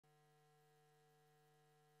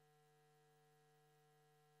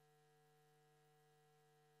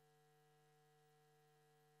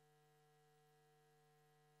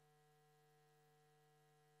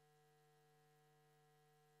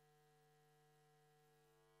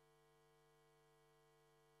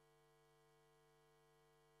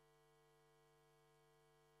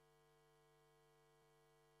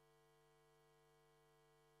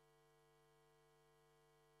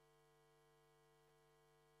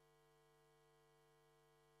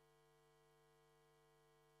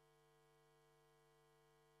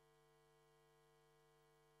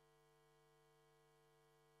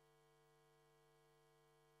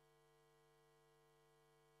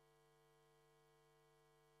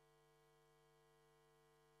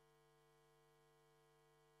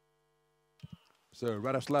So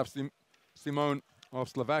Radoslav Simon of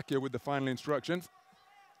Slovakia with the final instructions.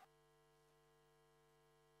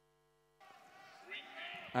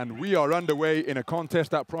 And we are underway in a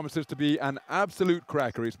contest that promises to be an absolute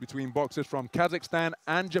cracker. It's between boxers from Kazakhstan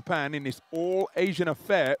and Japan in this all-Asian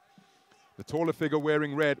affair. The taller figure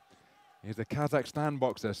wearing red is a Kazakhstan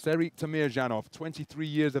boxer, Serik Temirzhanov, 23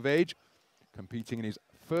 years of age, competing in his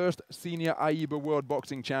first senior AIBA World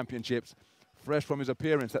Boxing Championships, fresh from his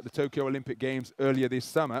appearance at the Tokyo Olympic Games earlier this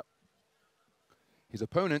summer. His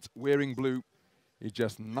opponent, wearing blue, is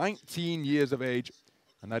just 19 years of age,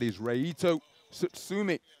 and that is Reito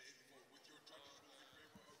Tsutsumi.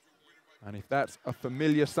 And if that's a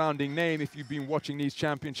familiar sounding name, if you've been watching these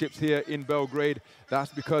championships here in Belgrade,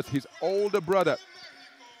 that's because his older brother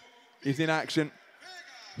is in action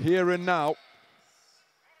here and now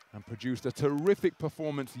and produced a terrific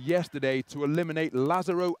performance yesterday to eliminate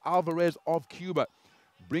Lazaro Alvarez of Cuba,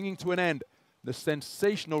 bringing to an end the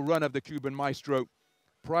sensational run of the Cuban maestro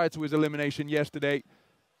prior to his elimination yesterday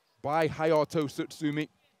by Hayato Tsutsumi.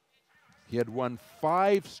 He had won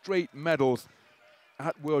 5 straight medals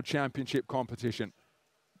at World Championship competition.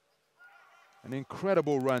 An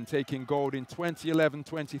incredible run, taking gold in 2011,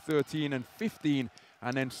 2013 and 15,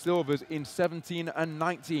 and then silvers in 17 and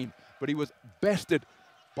 19. But he was bested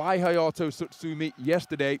by Hayato Tsutsumi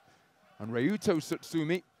yesterday. And Reito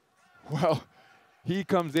Tsutsumi, well, he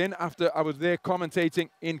comes in after I was there commentating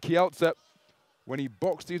in Kielce when he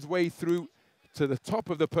boxed his way through to the top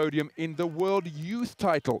of the podium in the World Youth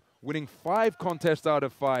title, winning 5 contests out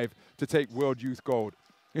of 5 to take World Youth gold.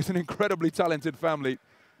 It's an incredibly talented family,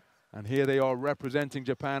 and here they are representing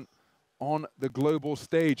Japan on the global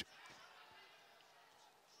stage.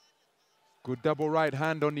 Good double right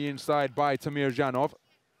hand on the inside by Temirzhanov.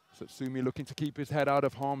 Tsutsumi looking to keep his head out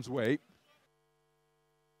of harm's way.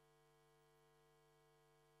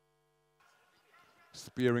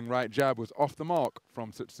 Spearing right jab was off the mark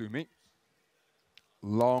from Tsutsumi.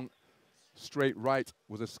 Long, straight right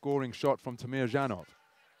was a scoring shot from Temirzhanov.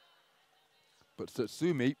 But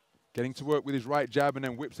Tsutsumi getting to work with his right jab and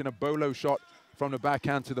then whips in a bolo shot from the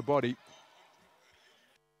backhand to the body.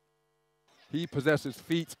 He possesses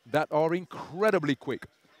feet that are incredibly quick.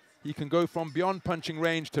 He can go from beyond punching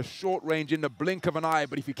range to short range in the blink of an eye,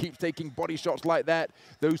 but if he keeps taking body shots like that,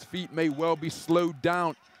 those feet may well be slowed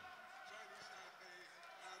down.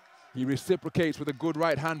 He reciprocates with a good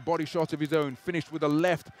right hand body shot of his own, finished with a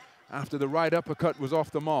left after the right uppercut was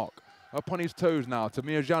off the mark. Up on his toes now,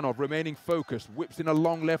 Temirzhanov remaining focused, whips in a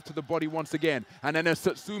long left to the body once again. And then as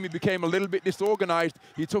Tsutsumi became a little bit disorganized,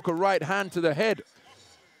 he took a right hand to the head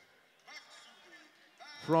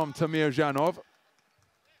from Temirzhanov.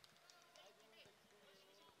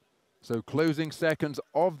 So closing seconds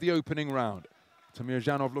of the opening round.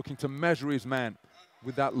 Temirzhanov looking to measure his man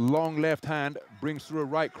with that long left hand, brings through a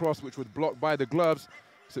right cross which was blocked by the gloves.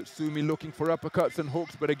 Tsutsumi looking for uppercuts and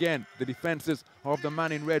hooks, but again, the defenses of the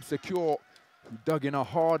man in red secure, who dug in a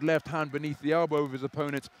hard left hand beneath the elbow of his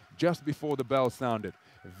opponent just before the bell sounded.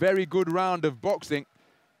 A very good round of boxing.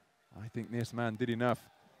 I think this man did enough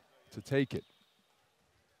to take it.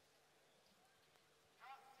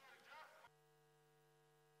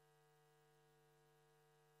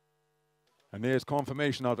 And there's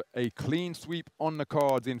confirmation of a clean sweep on the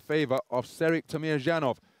cards in favor of Serik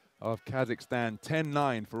Temirzhanov of Kazakhstan,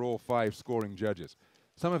 10-9 for all 5 scoring judges.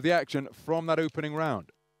 Some of the action from that opening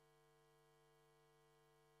round.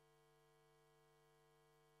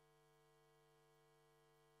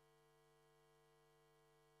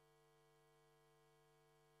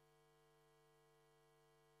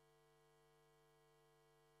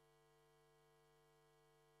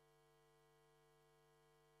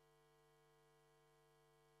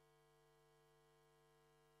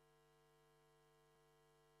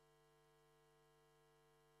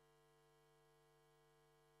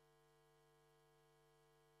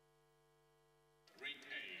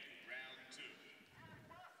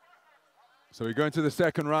 So we go into the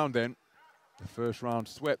second round then. The first round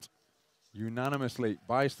swept unanimously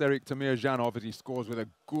by Serik Temirzhanov as he scores with a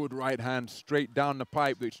good right hand straight down the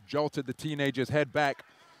pipe, which jolted the teenager's head back.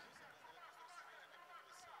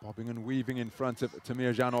 Bobbing and weaving in front of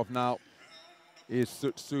Temirzhanov now is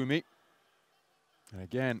Tsutsumi. And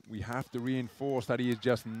again, we have to reinforce that he is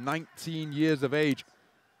just 19 years of age.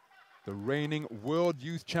 The reigning World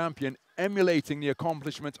Youth Champion, emulating the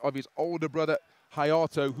accomplishments of his older brother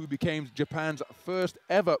Hayato, who became Japan's first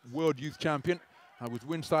ever World Youth Champion. I was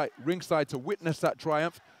ringside to witness that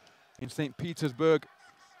triumph in St. Petersburg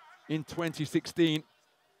in 2016.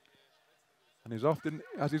 And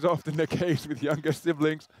as is often the case with younger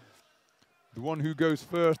siblings, the one who goes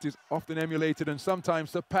first is often emulated and sometimes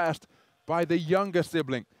surpassed by the younger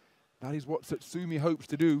sibling. That is what Tsutsumi hopes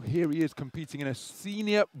to do. Here he is competing in a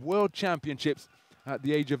senior world championships at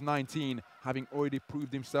the age of 19, having already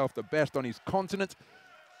proved himself the best on his continent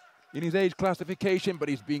in his age classification, but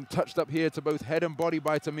he's being touched up here to both head and body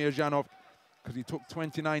by Temirzhanov, because he took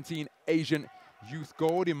 2019 Asian Youth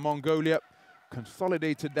Gold in Mongolia,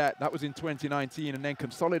 consolidated that was in 2019, and then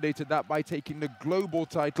consolidated that by taking the global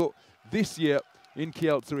title this year in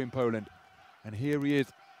Kielce in Poland. And here he is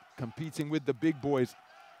competing with the big boys.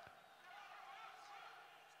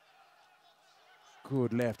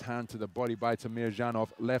 Good left hand to the body by Temirzhanov.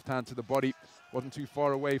 Left hand to the body, wasn't too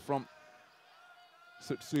far away from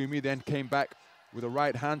Tsutsumi, then came back with a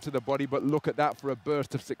right hand to the body, but look at that for a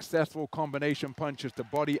burst of successful combination punches to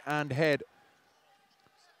body and head.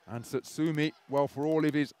 And Tsutsumi, well, for all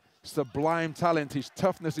of his sublime talent, his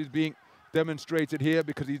toughness is being demonstrated here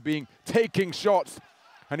because he's taking shots.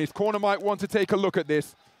 And his corner might want to take a look at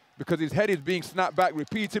this because his head is being snapped back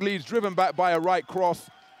repeatedly. He's driven back by a right cross.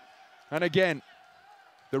 And again,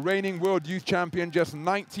 the reigning world youth champion, just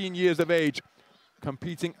 19 years of age,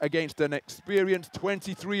 competing against an experienced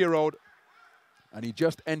 23-year-old. And he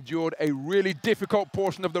just endured a really difficult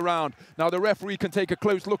portion of the round. Now the referee can take a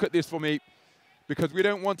close look at this for me, because we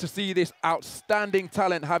don't want to see this outstanding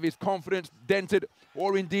talent have his confidence dented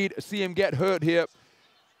or indeed see him get hurt here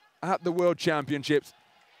at the World Championships.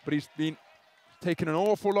 But he's been taking an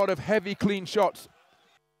awful lot of heavy, clean shots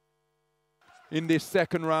in this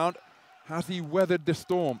second round. Has he weathered the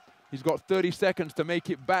storm? He's got 30 seconds to make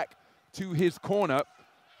it back to his corner.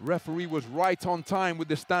 Referee was right on time with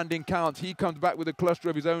the standing count. He comes back with a cluster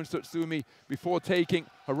of his own, Tsutsumi, before taking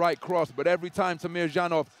a right cross. But every time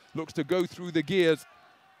Temirzhanov looks to go through the gears,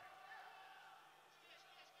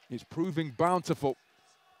 it's proving bountiful.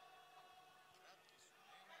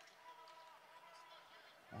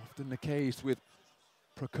 Often the case with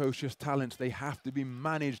precocious talents, they have to be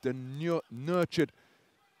managed and nurtured.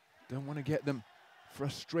 Don't want to get them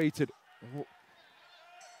frustrated or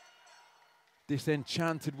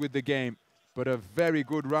disenchanted with the game. But a very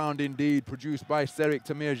good round indeed produced by Serik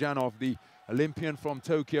Temirzhanov, the Olympian from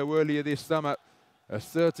Tokyo earlier this summer,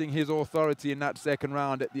 asserting his authority in that second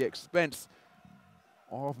round at the expense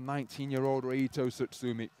of 19-year-old Reito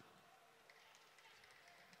Tsutsumi.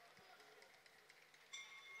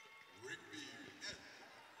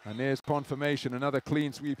 And there's confirmation, another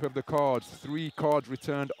clean sweep of the cards. 3 cards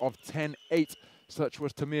returned of 10-8. Such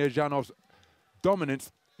was Temirzhanov's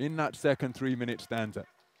dominance in that second 3-minute stanza.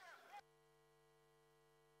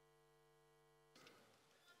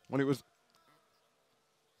 Well, it was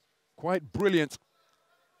quite brilliant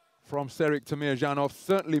from Serik Temirzhanov,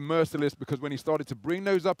 certainly merciless, because when he started to bring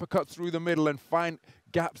those uppercuts through the middle and find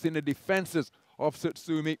gaps in the defenses of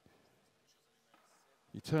Tsutsumi,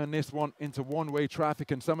 he turned this one into one-way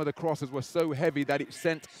traffic, and some of the crosses were so heavy that it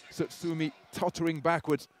sent Tsutsumi tottering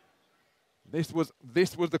backwards. This was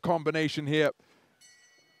the combination here.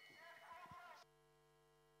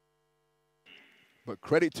 But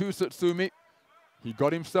credit to Tsutsumi, he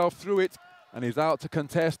got himself through it and is out to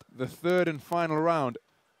contest the third and final round.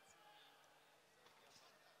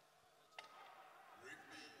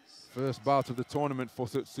 First bout of the tournament for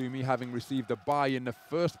Tsutsumi, having received a bye in the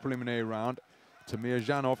first preliminary round.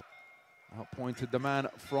 Temirzhanov outpointed the man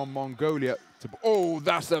from Mongolia. Oh,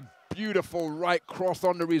 that's a beautiful right cross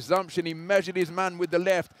on the resumption. He measured his man with the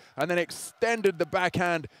left and then extended the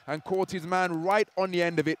backhand and caught his man right on the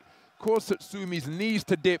end of it. Caused Tsutsumi's knees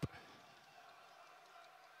to dip.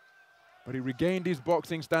 But he regained his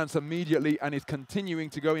boxing stance immediately and is continuing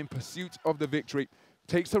to go in pursuit of the victory.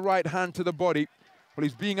 Takes the right hand to the body. Well,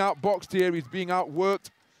 he's being outboxed here. He's being outworked.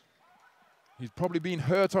 He's probably been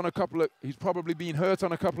hurt on a couple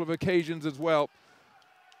of occasions as well.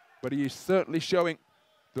 But he is certainly showing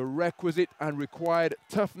the requisite and required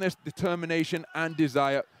toughness, determination, and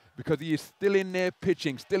desire, because he is still in there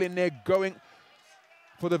pitching, still in there going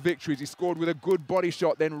for the victories. He scored with a good body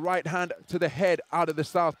shot, then right hand to the head out of the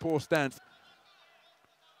southpaw stance.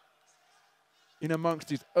 In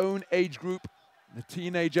amongst his own age group, the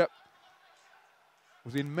teenager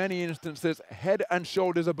was in many instances head and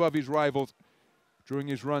shoulders above his rivals during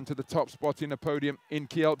his run to the top spot in the podium in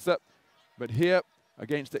Kielce. But here,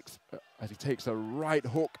 against as he takes a right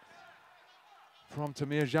hook from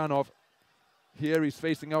Temirzhanov, here he's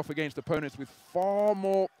facing off against opponents with far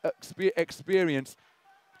more experience.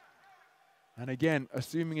 And again,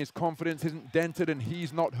 assuming his confidence isn't dented and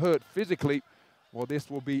he's not hurt physically, well, this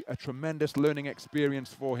will be a tremendous learning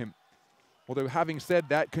experience for him. Although having said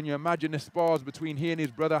that, can you imagine the spars between he and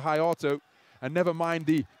his brother Hayato, and never mind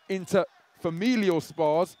the interfamilial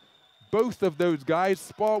spars? Both of those guys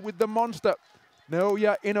spar with the monster,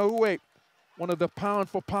 Naoya Inoue, one of the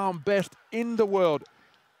pound-for-pound best in the world.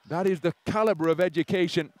 That is the caliber of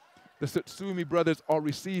education the Tsutsumi brothers are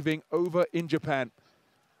receiving over in Japan.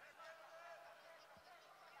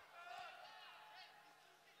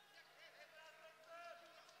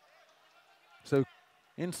 So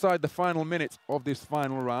inside the final minutes of this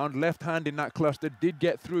final round, left hand in that cluster did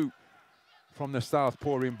get through from the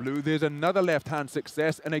southpaw in blue. There's another left hand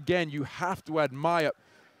success, and again, you have to admire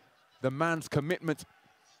the man's commitment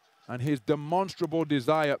and his demonstrable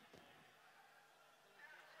desire,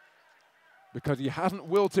 because he hasn't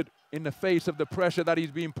wilted in the face of the pressure that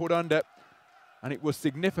he's been put under, and it was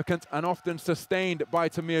significant and often sustained by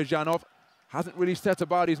Temirzhanov. Hasn't really set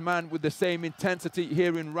about his man with the same intensity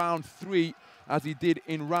here in round 3 as he did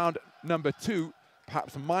in round number 2,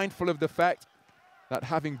 perhaps mindful of the fact that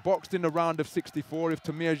having boxed in the round of 64, if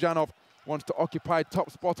Temirzhanov wants to occupy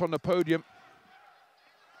top spot on the podium,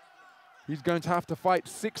 he's going to have to fight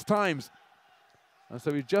 6 times. And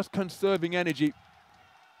so he's just conserving energy,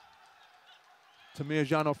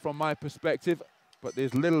 Temirzhanov, from my perspective, but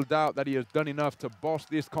there's little doubt that he has done enough to boss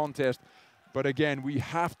this contest. But again, we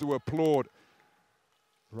have to applaud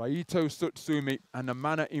Reito Tsutsumi and the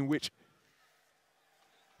manner in which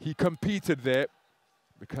he competed there,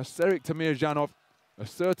 because Serik Temirzhanov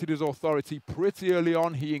asserted his authority pretty early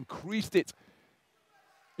on. He increased it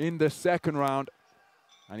in the second round,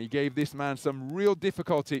 and he gave this man some real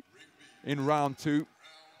difficulty in round 2.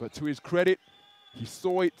 But to his credit, he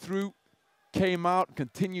saw it through, came out,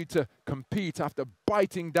 continued to compete after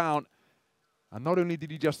biting down. And not only did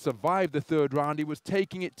he just survive the third round, he was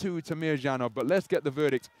taking it to Temirzhanov. But let's get the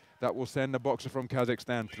verdict that will send the boxer from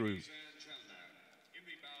Kazakhstan through.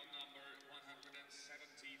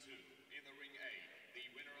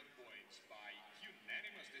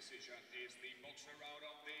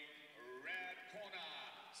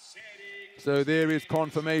 So there is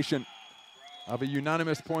confirmation of a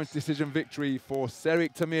unanimous points decision victory for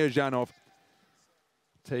Serik Temirzhanov,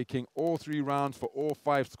 taking all 3 rounds for all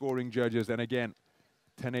 5 scoring judges. And again,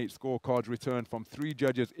 10-8 scorecards returned from 3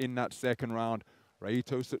 judges in that second round.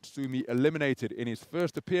 Reito Tsutsumi eliminated in his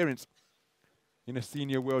first appearance in a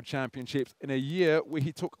senior world championships in a year where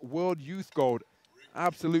he took world youth gold.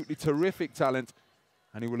 Absolutely terrific talent,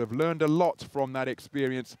 and he will have learned a lot from that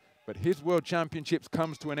experience. But his world championships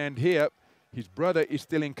comes to an end here. His brother is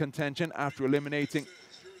still in contention after eliminating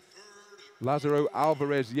Lazaro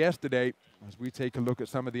Alvarez yesterday, as we take a look at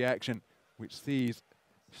some of the action which sees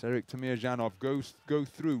Serik Temirzhanov go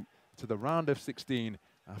through to the round of 16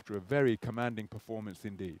 after a very commanding performance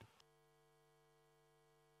indeed.